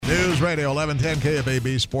News Radio 1110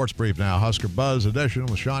 KFAB Sports Brief now. Husker Buzz edition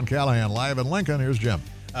with Sean Callahan live in Lincoln. Here's Jim.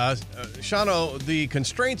 Shano, the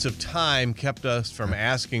constraints of time kept us from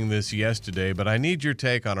asking this yesterday, but I need your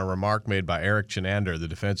take on a remark made by Eric Chinander, the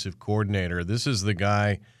defensive coordinator. This is the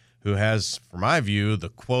guy who has, from my view, the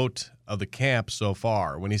quote of the camp so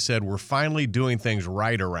far when he said, "We're finally doing things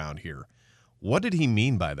right around here." What did he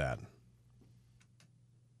mean by that?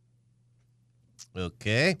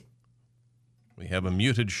 Okay. We have a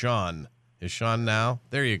muted Sean. Is Sean now?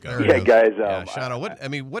 There you go. Yeah, guys. Sean,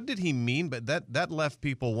 what did he mean? But that left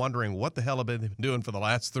people wondering what the hell have they been doing for the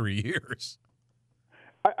last 3 years?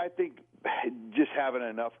 I think just having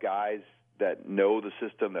enough guys that know the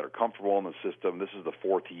system, that are comfortable in the system. This is the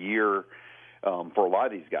fourth year for a lot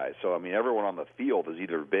of these guys. So, I mean, everyone on the field has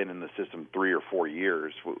either been in the system 3 or 4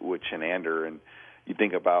 years with Chinander. And you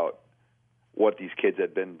think about what these kids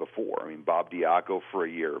had been before. I mean, Bob Diaco for a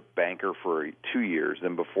year, Banker for 2 years.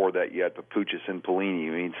 Then before that, you had Papuchis and Pelini.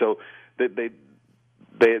 I mean, so they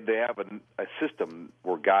have a system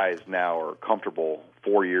where guys now are comfortable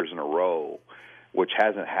 4 years in a row, which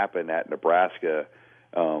hasn't happened at Nebraska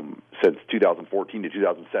since 2014 to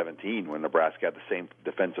 2017, when Nebraska had the same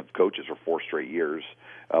defensive coaches for 4 straight years.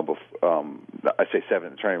 I say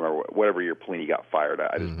 7. I'm trying to remember whatever year Pelini got fired.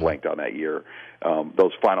 I just blanked on that year.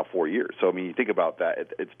 Those final 4 years. So I mean, you think about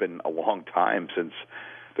that. It's been a long time since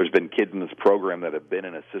there's been kids in this program that have been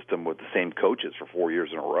in a system with the same coaches for 4 years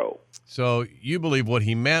in a row. So you believe what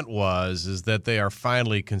he meant is that they are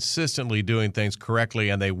finally consistently doing things correctly,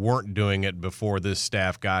 and they weren't doing it before this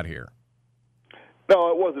staff got here. No,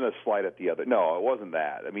 it wasn't a slight at the other. No, it wasn't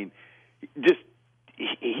that. I mean, just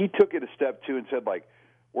he took it a step too and said, like,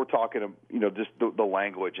 we're talking, just the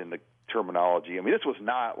language and the terminology. I mean, this was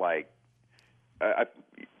not like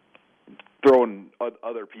throwing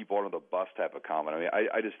other people under the bus type of comment. I mean,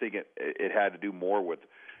 I just think it had to do more with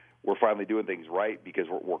we're finally doing things right because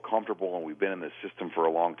we're comfortable and we've been in this system for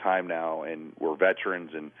a long time now, and we're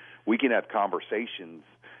veterans, and we can have conversations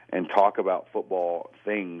and talk about football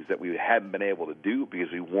things that we hadn't been able to do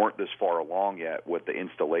because we weren't this far along yet with the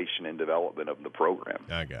installation and development of the program.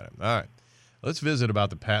 I got it. All right. Let's visit about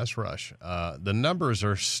the pass rush. The numbers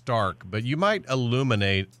are stark, but you might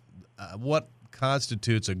illuminate what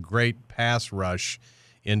constitutes a great pass rush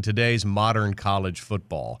in today's modern college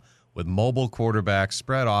football with mobile quarterbacks,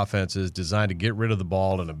 spread offenses designed to get rid of the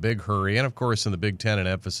ball in a big hurry, and, of course, in the Big Ten, an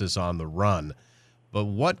emphasis on the run. But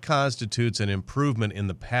what constitutes an improvement in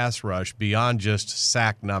the pass rush beyond just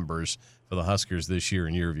sack numbers for the Huskers this year,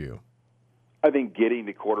 in your view? I think getting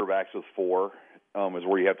to quarterbacks with 4 is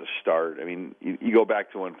where you have to start. I mean, you go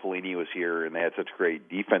back to when Pelini was here and they had such great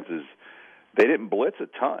defenses. They didn't blitz a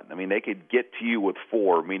ton. I mean, they could get to you with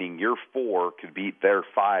 4, meaning your 4 could beat their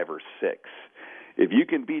 5 or 6. If you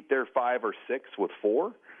can beat their 5 or 6 with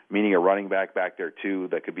 4, meaning a running back there too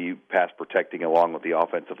that could be pass protecting along with the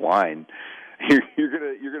offensive line,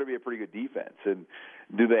 you're gonna be a pretty good defense. And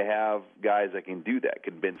do they have guys that can do that?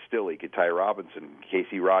 Could Ben Stilley, could Ty Robinson,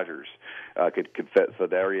 Casey Rogers, could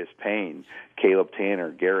Fadarius Payne, Caleb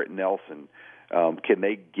Tanner, Garrett Nelson? Can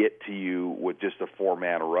they get to you with just a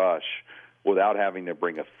 4-man rush without having to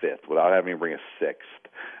bring a 5th, without having to bring a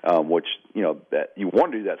 6th? Which that you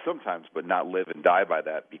want to do that sometimes, but not live and die by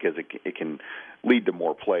that because it can lead to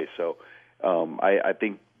more play. So I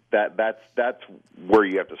think that's where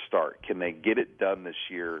you have to start. Can they get it done this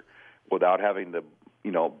year without having to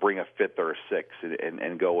bring a 5th or a 6th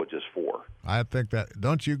and go with just 4? I think that.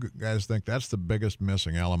 Don't you guys think that's the biggest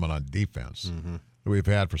missing element on defense that we've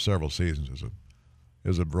had for several seasons?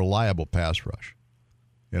 Is a reliable pass rush.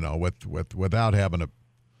 Without having a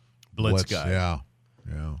blitz guy. Yeah.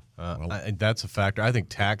 That's a factor. I think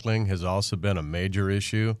tackling has also been a major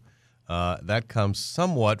issue. That comes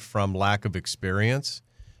somewhat from lack of experience,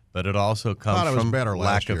 but it also comes from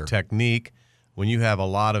lack of technique. When you have a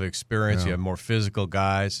lot of experience, you have more physical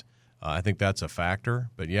guys. I think that's a factor.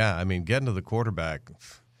 But, getting to the quarterback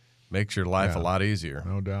makes your life a lot easier.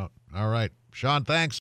 No doubt. All right. Sean, thanks.